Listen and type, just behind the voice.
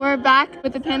back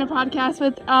with the Panda podcast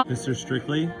with Mr.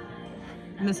 Strickley.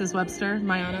 Mrs. Webster,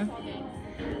 Mayana.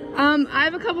 I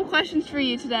have a couple questions for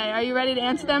you today. Are you ready to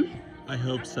answer them? I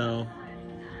hope so.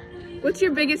 What's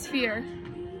your biggest fear?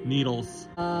 Needles.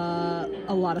 A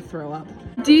lot of throw up.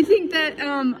 Do you think that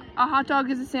a hot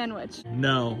dog is a sandwich?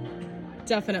 No.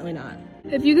 Definitely not.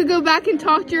 If you could go back and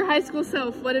talk to your high school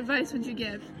self, what advice would you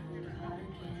give?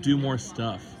 Do more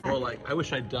stuff. Or I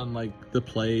wish I'd done the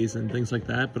plays and things like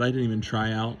that, but I didn't even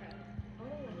try out.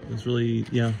 It was really,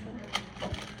 Then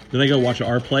I go watch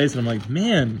our plays and I'm like,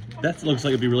 man, that looks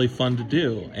like it'd be really fun to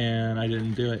do. And I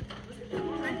didn't do it.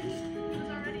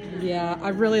 Yeah, I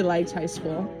really liked high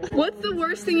school. What's the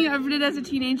worst thing you ever did as a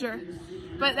teenager?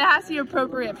 But that has to be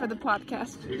appropriate for the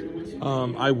podcast.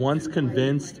 I once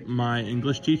convinced my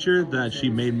English teacher that she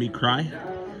made me cry.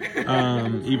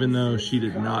 Even though she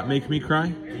did not make me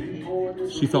cry.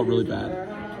 She felt really bad.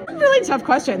 Really tough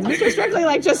questions. Mr.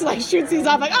 Strickley just shoots these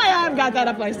off oh yeah, I've got that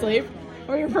up my sleeve.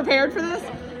 Were you prepared for this?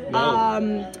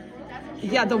 No.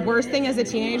 Yeah, the worst thing as a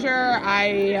teenager,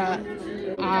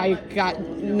 I got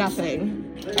nothing.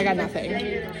 I got nothing.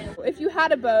 If you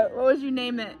had a boat, what would you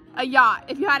name it? A yacht.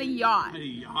 If you had a yacht. A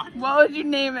yacht? What would you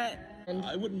name it?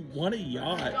 I wouldn't want a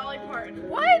yacht.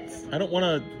 What? I don't want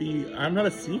to be... I'm not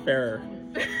a seafarer.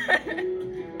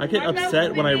 I get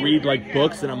upset when I read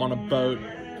books and I'm on a boat.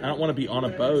 I don't want to be on a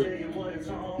boat.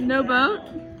 No boat?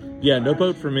 Yeah, no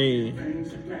boat for me.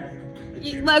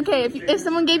 Okay, if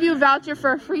someone gave you a voucher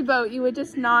for a free boat, you would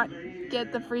just not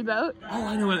get the free boat? Oh,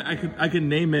 I know what I could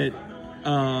name it.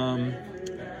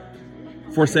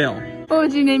 For sale. What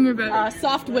would you name your boat?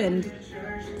 Soft Wind.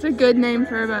 It's a good name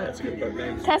for a boat.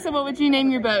 Tessa, what would you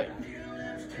name your boat?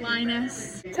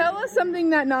 Linus. Tell us something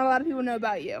that not a lot of people know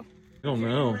about you. I don't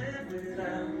know.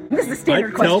 This is a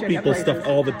standard question. I tell people stuff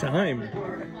all the time.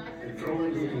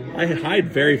 I hide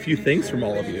very few things from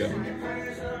all of you.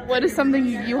 What is something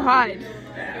you hide?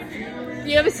 Do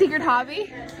you have a secret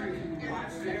hobby?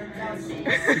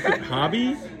 Secret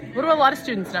hobby? What do a lot of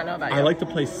students not know about you? I like to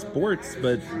play sports,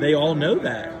 but they all know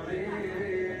that.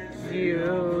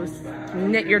 You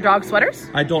knit your dog sweaters?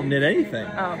 I don't knit anything.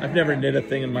 Oh. I've never knit a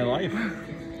thing in my life.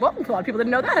 Well, a lot of people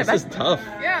didn't know that. This is tough.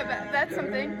 Yeah, that's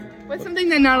something. What's something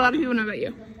that not a lot of people know about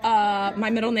you? My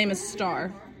middle name is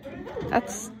Star.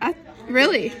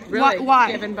 Really? Really?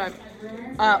 Why? Given by...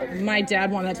 my dad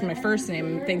wanted that to be my first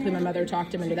name. Thankfully, my mother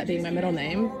talked him into that being my middle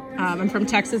name. I'm from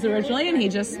Texas originally, and he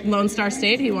just, Lone Star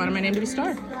State, he wanted my name to be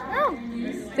Star. Oh.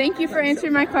 Thank you for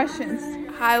answering my questions.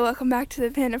 Hi, welcome back to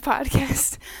the Panda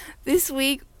podcast. This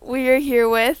week, we are here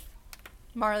with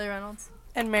Marlee Reynolds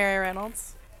and Mary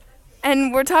Reynolds.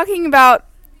 And we're talking about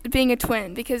being a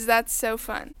twin, because that's so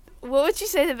fun. What would you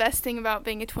say the best thing about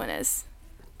being a twin is?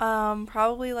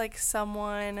 Probably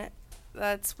someone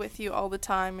that's with you all the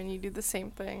time and you do the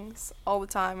same things all the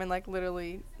time and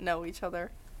literally know each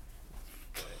other.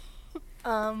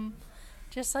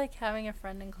 Just having a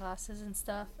friend in classes and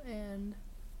stuff and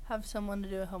have someone to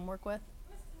do homework with.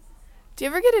 Do you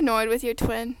ever get annoyed with your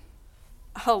twin?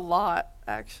 A lot,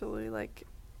 actually.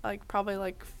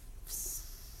 Probably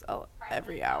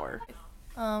every hour.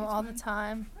 All the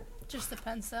time. Just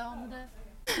depends though on the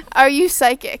day. Are you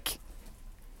psychic?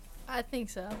 I think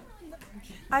so.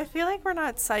 I feel like we're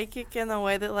not psychic in the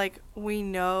way that we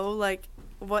know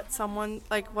what someone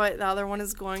what the other one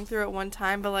is going through at one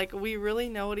time, but we really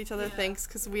know what each other thinks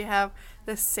because we have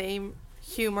the same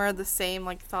humor, the same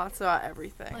thoughts about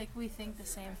everything. We think the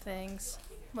same things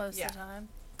most of the time.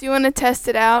 Do you want to test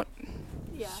it out?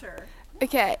 Yeah. Sure.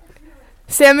 Okay.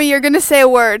 Sammy, you're going to say a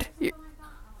word. You're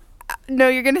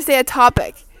going to say a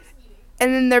topic.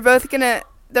 And then they're both going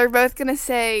to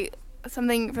say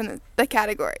something from the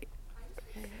category.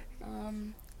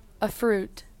 A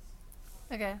fruit.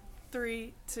 Okay.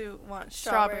 3, 2, 1.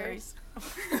 Strawberries.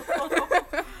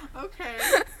 Okay.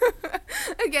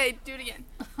 Okay, do it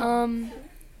again.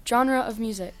 Genre of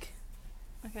music.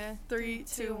 Okay. 3,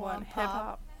 2, 1. Hip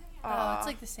hop. Oh,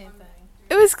 it's the same thing.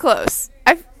 It was close.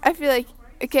 I feel like,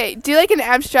 okay, do an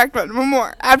abstract one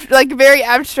more. Very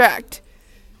abstract.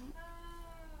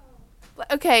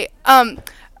 Okay,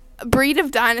 breed of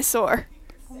dinosaur.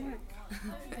 Oh my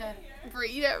god. Okay.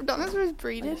 Breed of dinosaurs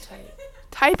breeded.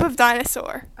 Type of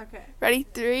dinosaur. Okay. Ready?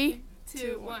 3,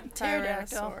 2, 1.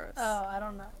 Tyrannosaurus. Oh, I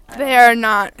don't know. They are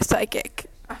not psychic.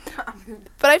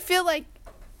 But I feel like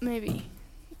maybe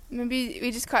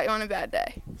we just caught you on a bad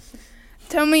day.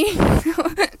 Tell me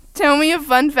a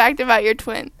fun fact about your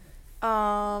twin.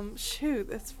 Shoot,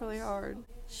 that's really hard.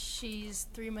 She's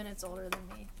 3 minutes older than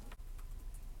me.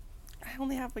 I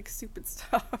only have stupid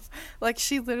stuff.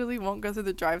 She literally won't go through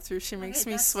the drive-thru. She makes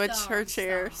me switch her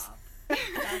chairs.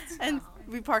 And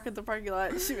we park at the parking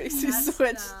lot. She makes me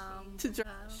switch.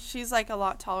 She's like a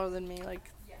lot taller than me,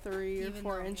 like 3 or Even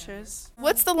 4 though I'm inches.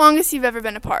 What's the longest you've ever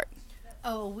been apart?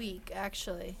 Oh, a week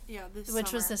actually, Yeah,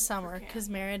 which was this summer, because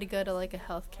Mary had to go to like a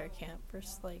healthcare camp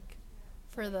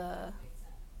for the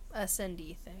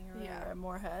SND thing or whatever at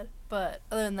Moorhead. But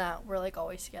other than that, we're like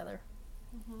always together.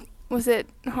 Was it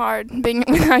hard being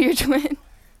without your twin?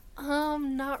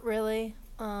 Not really.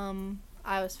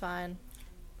 I was fine.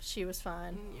 She was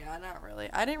fine. Yeah, not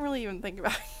really. I didn't really even think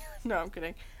about No, I'm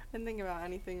kidding. I didn't think about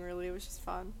anything really. It was just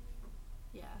fun.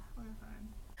 Yeah, we're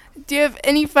fine. Do you have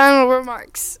any final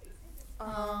remarks?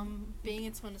 Being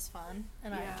a twin is fun,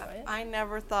 and I enjoy it. I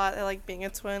never thought that, like, being a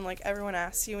twin, like, everyone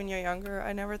asks you when you're younger.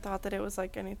 I never thought that it was,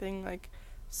 like, anything, like,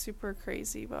 super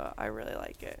crazy, but I really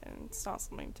like it, and it's not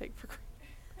something to take for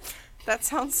granted. That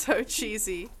sounds so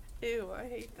cheesy. Ew, I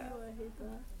hate that.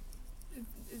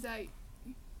 Is that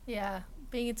Yeah,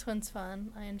 being a twin's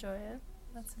fun. I enjoy it.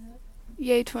 That's it.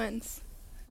 yay twins?